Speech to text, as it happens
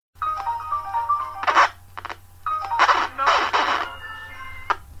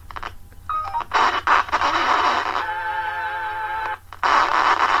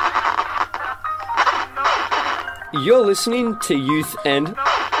You're listening to Youth and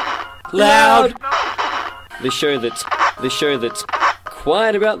Loud, the show that's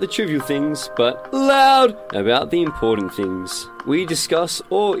quiet about the trivial things, but loud about the important things. We discuss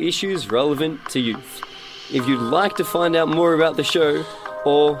all issues relevant to youth. If you'd like to find out more about the show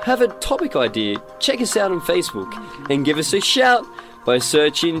or have a topic idea, check us out on Facebook and give us a shout by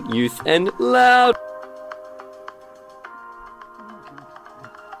searching Youth and Loud.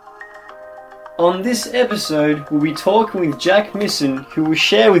 On this episode, we'll be talking with Jack Misson, who will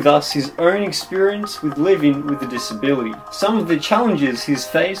share with us his own experience with living with a disability, some of the challenges he's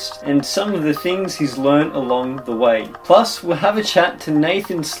faced, and some of the things he's learned along the way. Plus, we'll have a chat to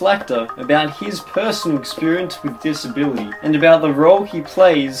Nathan Slachter about his personal experience with disability, and about the role he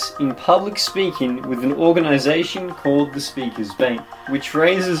plays in public speaking with an organisation called the Speakers Bank, which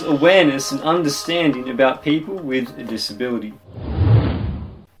raises awareness and understanding about people with a disability.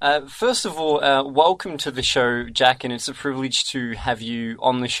 First of all, welcome to the show, Jack, and it's a privilege to have you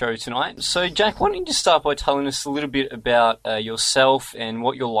on the show tonight. So, Jack, why don't you just start by telling us a little bit about yourself and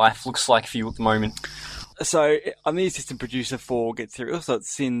what your life looks like for you at the moment? So, I'm the assistant producer for Get Serial, so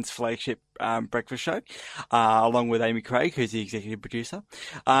it's SYN's flagship breakfast show, along with Amy Craig, who's the executive producer.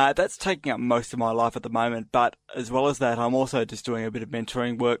 That's taking up most of my life at the moment, but as well as that, I'm also just doing a bit of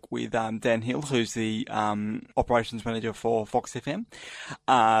mentoring work with Dan Hill, who's the operations manager for Fox FM.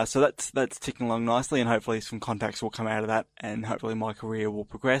 So that's ticking along nicely, and hopefully some contacts will come out of that, and hopefully my career will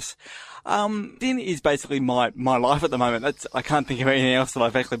progress. Then is basically my life at the moment. I can't think of anything else that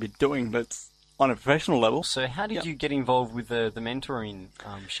I've actually been doing that's on a professional level. So how did you get involved with the mentoring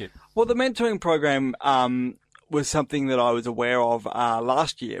ship? Well, the mentoring program was something that I was aware of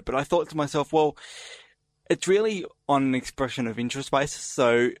last year, but I thought to myself, well, it's really on an expression of interest basis.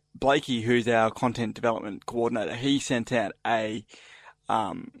 So Blakey, who's our content development coordinator, he sent out an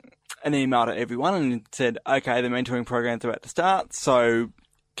email to everyone and said, okay, the mentoring program's about to start, so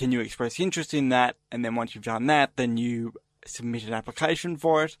can you express interest in that? And then once you've done that, then you submit an application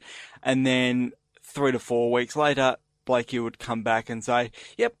for it, and then 3 to 4 weeks later, Blakey would come back and say,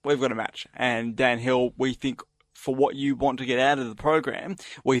 yep, we've got a match. And Dan Hill, we think for what you want to get out of the program,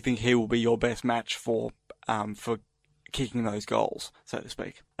 we think he will be your best match for kicking those goals, so to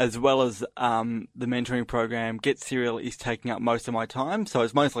speak. As well as the mentoring program, Get Serial is taking up most of my time, so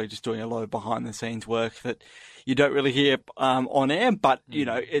it's mostly just doing a lot of behind-the-scenes work that you don't really hear on air, but, you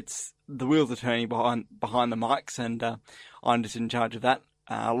know, it's the wheels are turning behind the mics, and I'm just in charge of that,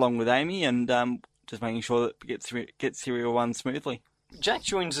 along with Amy, and just making sure that Get Serial runs smoothly. Jack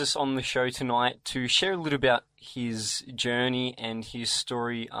joins us on the show tonight to share a little about his journey and his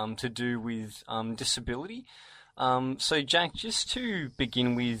story to do with disability. So, Jack, just to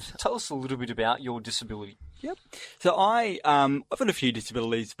begin with, tell us a little bit about your disability. Yep. So I've got a few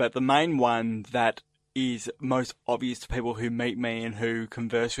disabilities, but the main one that is most obvious to people who meet me and who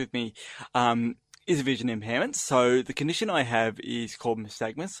converse with me is a vision impairment. So the condition I have is called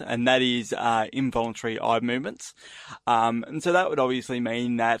nystagmus, and that is involuntary eye movements. And so that would obviously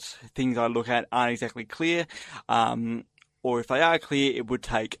mean that things I look at aren't exactly clear, or if they are clear, it would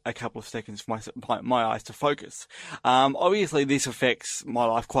take a couple of seconds for my eyes to focus. Obviously, this affects my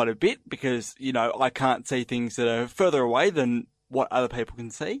life quite a bit because, you know, I can't see things that are further away than what other people can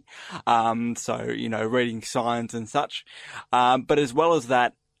see. So, you know, reading signs and such. But as well as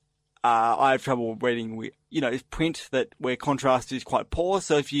that, I have trouble reading with, you know, print where contrast is quite poor.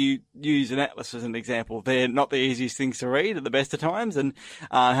 So if you use an atlas as an example, they're not the easiest things to read at the best of times, and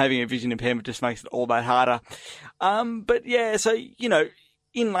having a vision impairment just makes it all that harder. But yeah, so, you know,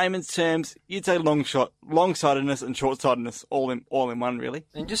 in layman's terms, you'd say long-sightedness and short-sightedness all in one, really.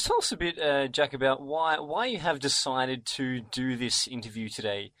 And just tell us a bit, Jack, about why you have decided to do this interview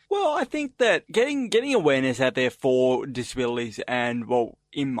today. Well, I think that getting awareness out there for disabilities and, well,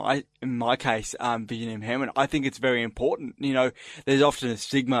 in my case, vision impairment, I think it's very important. You know, there's often a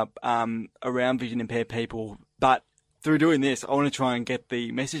stigma around vision impaired people, but through doing this, I want to try and get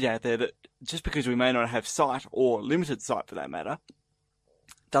the message out there that just because we may not have sight, or limited sight for that matter,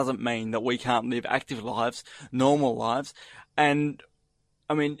 doesn't mean that we can't live active lives, normal lives. And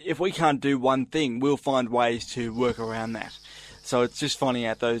I mean, if we can't do one thing, we'll find ways to work around that. So it's just finding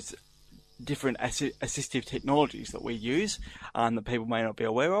out those different assistive technologies that we use that people may not be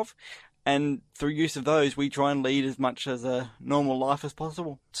aware of. And through use of those, we try and lead as much as a normal life as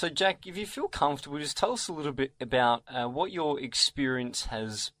possible. So, Jack, if you feel comfortable, just tell us a little bit about what your experience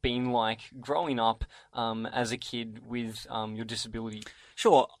has been like growing up as a kid with your disability.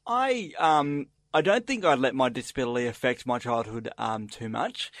 Sure. I don't think I'd let my disability affect my childhood too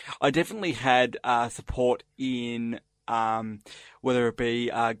much. I definitely had support in whether it be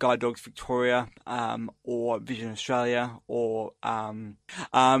Guide Dogs Victoria, or Vision Australia, or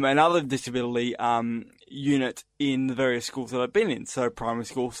another disability unit in the various schools that I've been in. So primary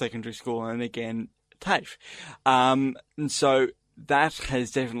school, secondary school, and again TAFE. And so that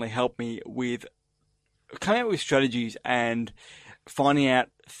has definitely helped me with coming up with strategies and finding out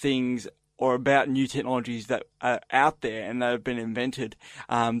things or about new technologies that are out there and that have been invented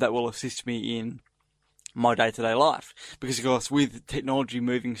that will assist me in my day-to-day life. Because, of course, with technology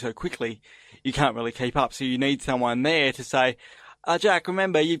moving so quickly, you can't really keep up. So you need someone there to say, Jack,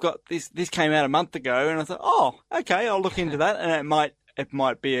 remember, you've got this came out a month ago. And I thought, oh, okay, I'll look into that. And it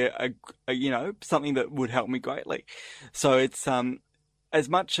might be a something that would help me greatly. So it's, as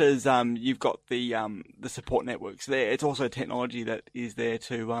much as you've got the support networks there, it's also technology that is there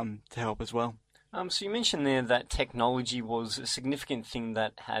to help as well. So you mentioned there that technology was a significant thing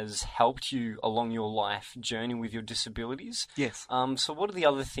that has helped you along your life journey with your disabilities. Yes. So what are the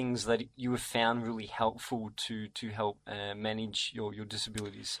other things that you have found really helpful to help manage your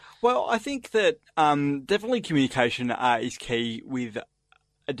disabilities? Well, I think that definitely communication is key with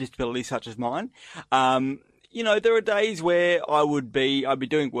a disability such as mine. There are days where I'd be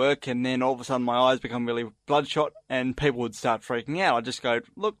doing work and then all of a sudden my eyes become really bloodshot and people would start freaking out. I'd just go,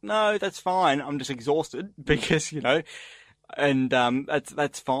 look, no, that's fine. I'm just exhausted because, and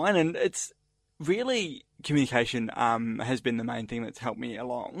that's fine. And it's really communication has been the main thing that's helped me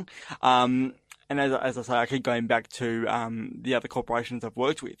along. And as I say, I keep going back to the other corporations I've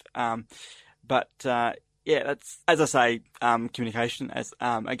worked with. Yeah, that's, as I say, communication as,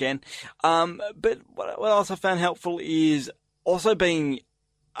 again. But what else I found helpful is also being,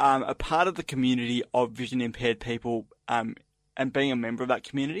 a part of the community of vision impaired people, and being a member of that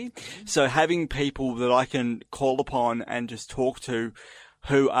community. So having people that I can call upon and just talk to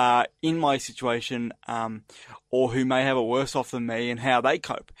who are in my situation, or who may have it worse off than me and how they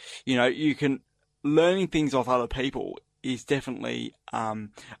cope. Learning things off other people is definitely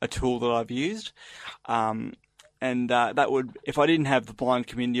a tool that I've used. That would, if I didn't have the blind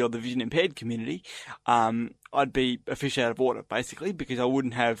community or the vision impaired community, I'd be a fish out of water, basically, because I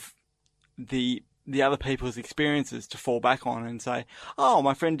wouldn't have the other people's experiences to fall back on and say, oh,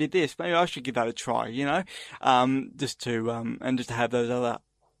 my friend did this, maybe I should give that a try, just to have those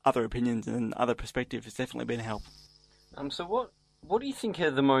other opinions and other perspectives has definitely been a help. So what do you think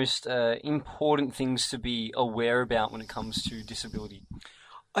are the most important things to be aware about when it comes to disability?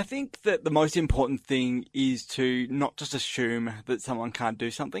 I think that the most important thing is to not just assume that someone can't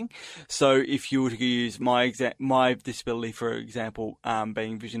do something. So if you were to use my disability, for example,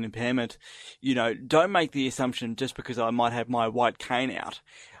 being vision impairment, don't make the assumption just because I might have my white cane out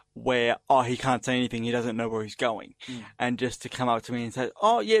where, oh, he can't say anything, he doesn't know where he's going. And just to come up to me and say,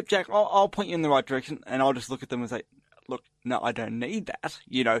 oh, yeah, Jack, I'll point you in the right direction. And I'll just look at them and say, look, no, I don't need that.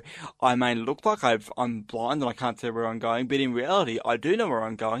 I may look like I'm blind and I can't see where I'm going, but in reality, I do know where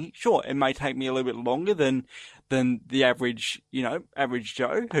I'm going. Sure, it may take me a little bit longer than the average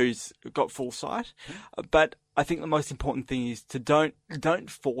Joe who's got full sight. But I think the most important thing is to don't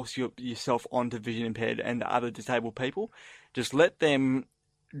force yourself onto vision impaired and other disabled people. Just let them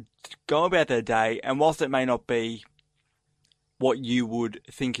go about their day, and whilst it may not be what you would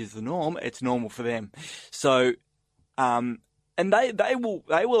think is the norm, it's normal for them. So, and they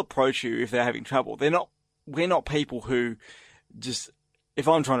will approach you if they're having trouble. We're not people who just, if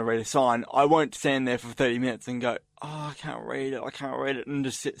I'm trying to read a sign, I won't stand there for 30 minutes and go, oh, I can't read it, and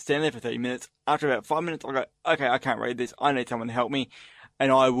just stand there for 30 minutes. After about 5 minutes, I'll go, okay, I can't read this, I need someone to help me,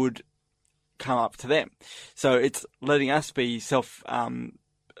 and I would come up to them. So it's letting us be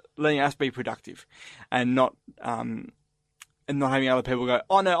productive, and not having other people go,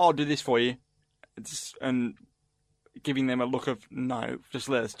 oh no, I'll do this for you, and giving them a look of, no, just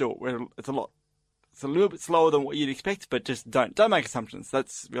let us do it. It's a little bit slower than what you'd expect, but just don't make assumptions.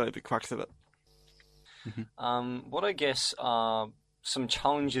 That's really the crux of it. What I guess are some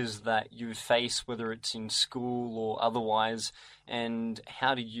challenges that you face, whether it's in school or otherwise, and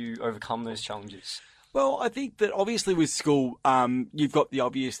how do you overcome those challenges? Well, I think that obviously with school, you've got the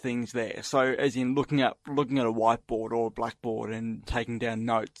obvious things there. So as in looking at a whiteboard or a blackboard and taking down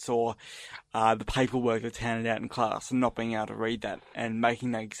notes, or the paperwork that's handed out in class and not being able to read that and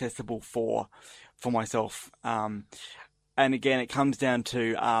making that accessible for myself. And again, it comes down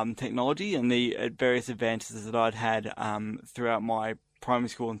to technology and the various advances that I'd had throughout my primary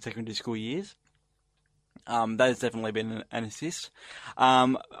school and secondary school years. That has definitely been an assist.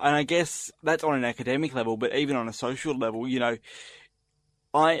 And I guess that's on an academic level, but even on a social level,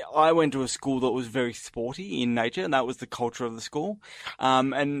 I went to a school that was very sporty in nature, and that was the culture of the school.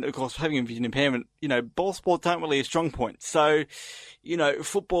 And of course, having a vision impairment, ball sports aren't really a strong point. So,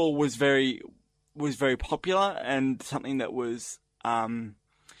 football was very popular and something that was,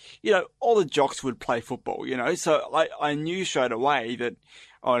 all the jocks would play football, So I knew straight away that,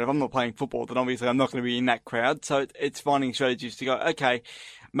 if I'm not playing football, then obviously I'm not going to be in that crowd. So it's finding strategies to go, okay,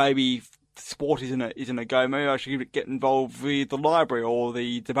 maybe sport isn't a go. Maybe I should get involved with the library or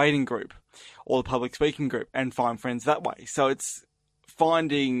the debating group or the public speaking group and find friends that way. So it's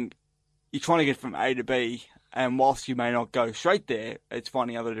finding, you're trying to get from A to B, and whilst you may not go straight there, it's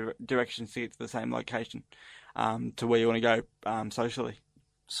finding other directions to get to the same location, to where you want to go socially.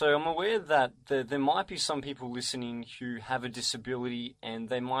 So I'm aware that there might be some people listening who have a disability and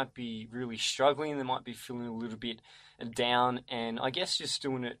they might be really struggling, they might be feeling a little bit down, and I guess just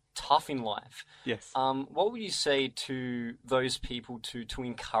doing it tough in life. Yes. What would you say to those people to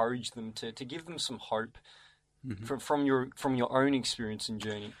encourage them, to give them some hope from your own experience and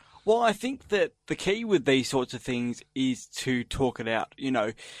journey? Well, I think that the key with these sorts of things is to talk it out.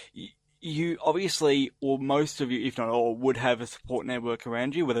 You obviously, or most of you, if not all, would have a support network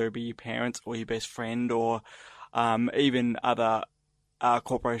around you, whether it be your parents or your best friend or even other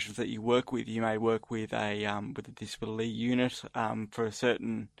corporations that you work with. You may work with a disability unit for a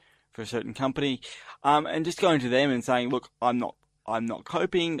certain company, and just going to them and saying, "Look, I'm not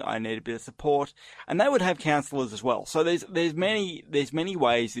coping. I need a bit of support," and they would have counsellors as well. So there's many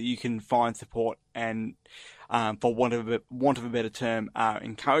ways that you can find support and, for want of a better term,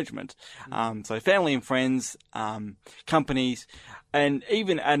 encouragement. So family and friends, companies, and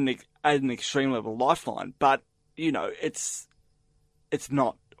even at an extreme level, Lifeline. But it's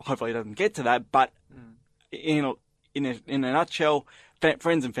not. Hopefully, it doesn't get to that. But in a nutshell,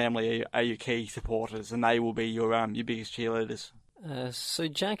 friends and family are your key supporters, and they will be your biggest cheerleaders. So,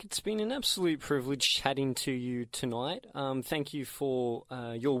 Jack, it's been an absolute privilege chatting to you tonight. Thank you for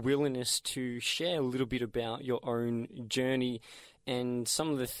your willingness to share a little bit about your own journey and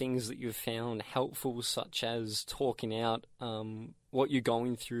some of the things that you've found helpful, such as talking out what you're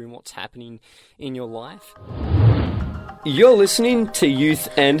going through and what's happening in your life. You're listening to Youth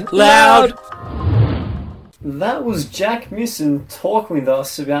and Loud! That was Jack Misson talking with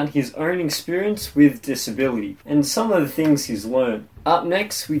us about his own experience with disability and some of the things he's learned. Up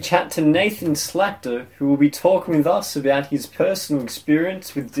next, we chat to Nathan Slactor, who will be talking with us about his personal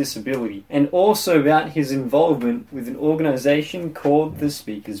experience with disability and also about his involvement with an organisation called the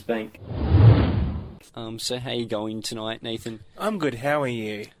Speakers Bank. So how are you going tonight, Nathan? I'm good, how are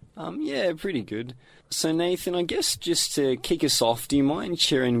you? Yeah, pretty good. So Nathan, I guess just to kick us off, do you mind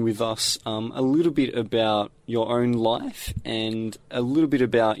sharing with us a little bit about your own life and a little bit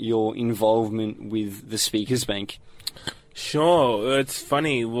about your involvement with the Speakers Bank? Sure, it's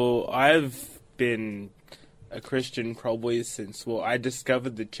funny. Well, I've been a Christian probably since, I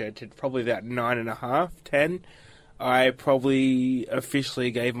discovered the church at probably about 9.5, 10. I probably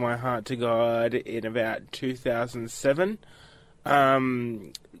officially gave my heart to God in about 2007.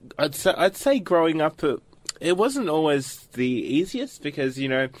 I'd say growing up, it wasn't always the easiest because,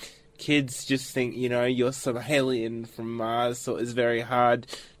 kids just think, you're some alien from Mars, so it was very hard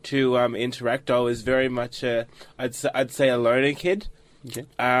to interact. I was very much I'd say a loner kid. Okay.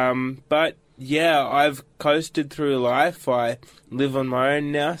 But yeah, I've coasted through life. I live on my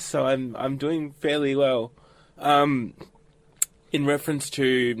own now, so I'm doing fairly well. In reference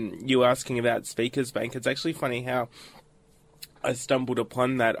to you asking about Speakers Bank, it's actually funny how I stumbled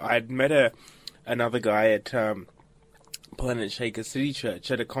upon that. I'd met another guy at Planet Shaker City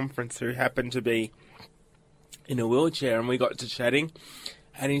Church at a conference who happened to be in a wheelchair, and we got to chatting,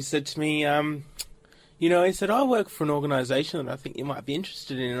 and he said to me, he said, I work for an organisation that I think you might be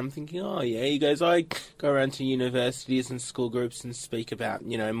interested in. And I'm thinking, oh yeah. He goes, I go around to universities and school groups and speak about,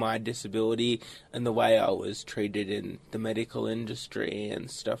 my disability and the way I was treated in the medical industry and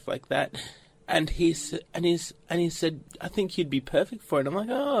stuff like that. And he said, I think you'd be perfect for it. I'm like,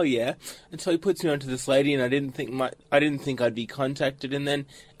 oh yeah. And so he puts me onto this lady, and I didn't think I'd be contacted. And then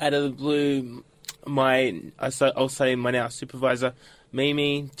out of the blue, I'll say my now supervisor,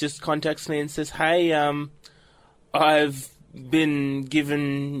 Mimi, just contacts me and says, hey, I've been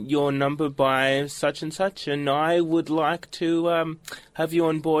given your number by such and such, and I would like to have you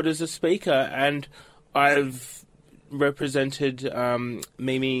on board as a speaker. And I've represented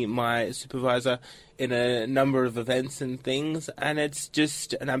Mimi, my supervisor, in a number of events and things, and it's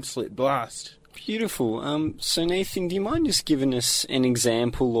just an absolute blast. Beautiful. So Nathan, do you mind just giving us an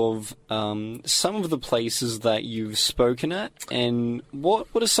example of some of the places that you've spoken at, and what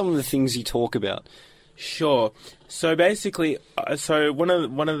are some of the things you talk about? Sure. So basically, one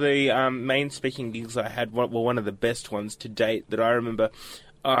of the main speaking gigs I had, one of the best ones to date that I remember,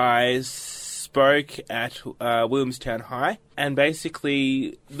 I spoke at Williamstown High, and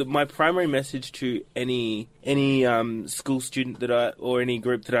basically my primary message to any school student or any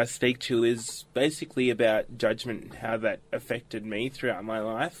group that I speak to is basically about judgment and how that affected me throughout my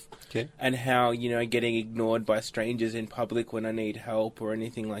life. Okay. And how, getting ignored by strangers in public when I need help or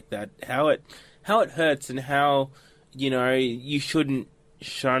anything like that, how it hurts, and how, you shouldn't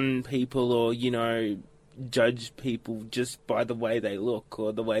shun people or, judge people just by the way they look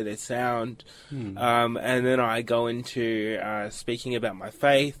or the way they sound. And then I go into speaking about my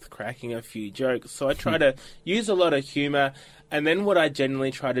faith, cracking a few jokes. So I try to use a lot of humour. And then what I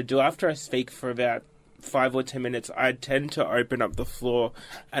generally try to do after I speak for about 5 or 10 minutes, I tend to open up the floor,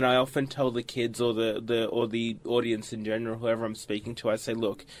 and I often tell the kids or the audience in general, whoever I'm speaking to, I say,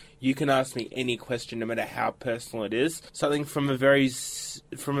 look, you can ask me any question, no matter how personal it is. Something from a very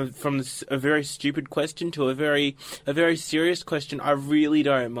stupid question to a very serious question, I really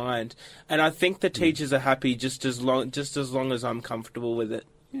don't mind, and I think the teachers are happy just as long as I'm comfortable with it.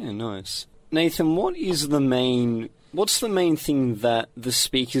 Yeah, nice. Nathan, what's the main thing that the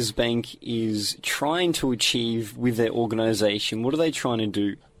Speakers Bank is trying to achieve with their organisation? What are they trying to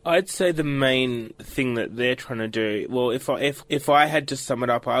do? I'd say the main thing that they're trying to do, well, if I had to sum it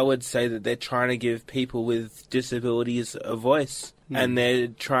up, I would say that they're trying to give people with disabilities a voice. And they're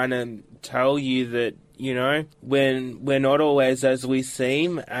trying to tell you that, we're not always as we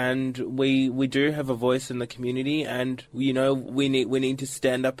seem, and we do have a voice in the community, and, we need to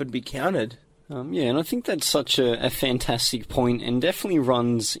stand up and be counted. And I think that's such a fantastic point, and definitely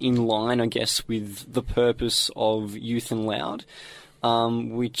runs in line, I guess, with the purpose of Youth and Loud,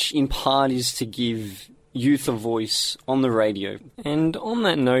 which in part is to give youth a voice on the radio. And on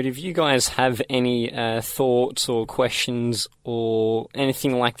that note, if you guys have any thoughts or questions or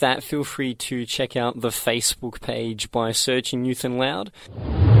anything like that, feel free to check out the Facebook page by searching Youth and Loud.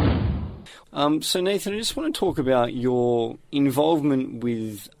 So Nathan, I just want to talk about your involvement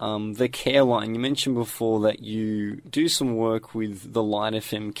with the Care Line. You mentioned before that you do some work with the Light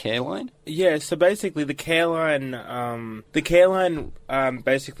FM Care Line. Yeah, so basically the Care Line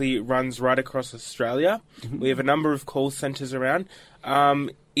basically runs right across Australia. We have a number of call centres around.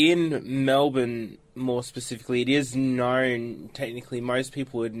 In Melbourne, more specifically, it is known, technically most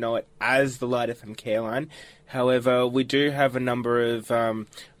people would know it as the Light FM Care Line. However, we do have a number of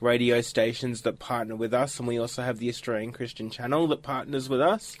radio stations that partner with us, and we also have the Australian Christian Channel that partners with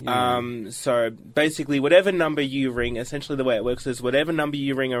us. So basically, whatever number you ring, essentially the way it works is whatever number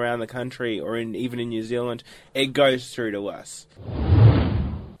you ring around the country or even in New Zealand, it goes through to us.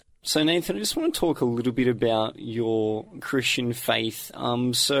 So Nathan, I just want to talk a little bit about your Christian faith.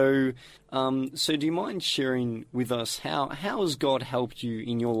 So do you mind sharing with us how has God helped you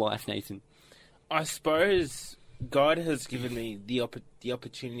in your life, Nathan? I suppose God has given me the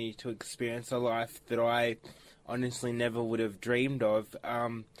opportunity to experience a life that I honestly never would have dreamed of.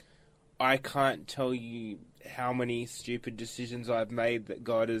 I can't tell you how many stupid decisions I've made that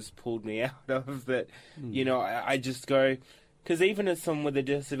God has pulled me out of. That I just go. Because even as someone with a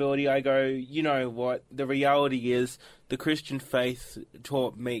disability, I go, you know what, the reality is the Christian faith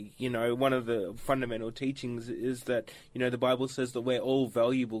taught me, one of the fundamental teachings is that, the Bible says that we're all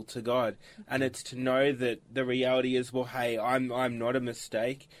valuable to God. And it's to know that the reality is, well, hey, I'm not a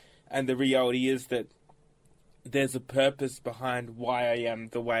mistake. And the reality is that there's a purpose behind why I am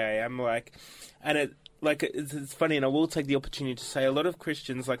the way I am. It's funny, and I will take the opportunity to say a lot of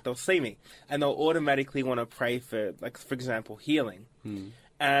Christians, they'll see me and they'll automatically want to pray for, for example, healing.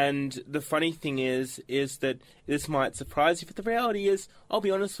 And the funny thing is that this might surprise you, but the reality is, I'll be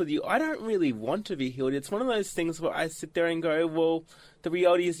honest with you, I don't really want to be healed. It's one of those things where I sit there and go, well, the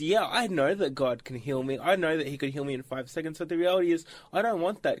reality is, yeah, I know that God can heal me. I know that He could heal me in 5 seconds, but the reality is, I don't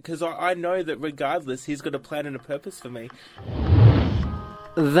want that, because I know that regardless, He's got a plan and a purpose for me.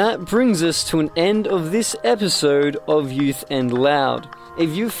 That brings us to an end of this episode of Youth and Loud.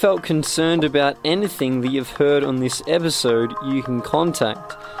 If you felt concerned about anything that you've heard on this episode, you can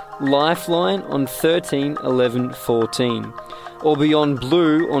contact Lifeline on 13 11 14 or Beyond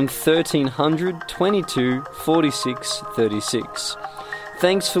Blue on 1300 22 46 36.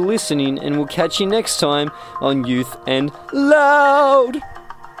 Thanks for listening, and we'll catch you next time on Youth and Loud!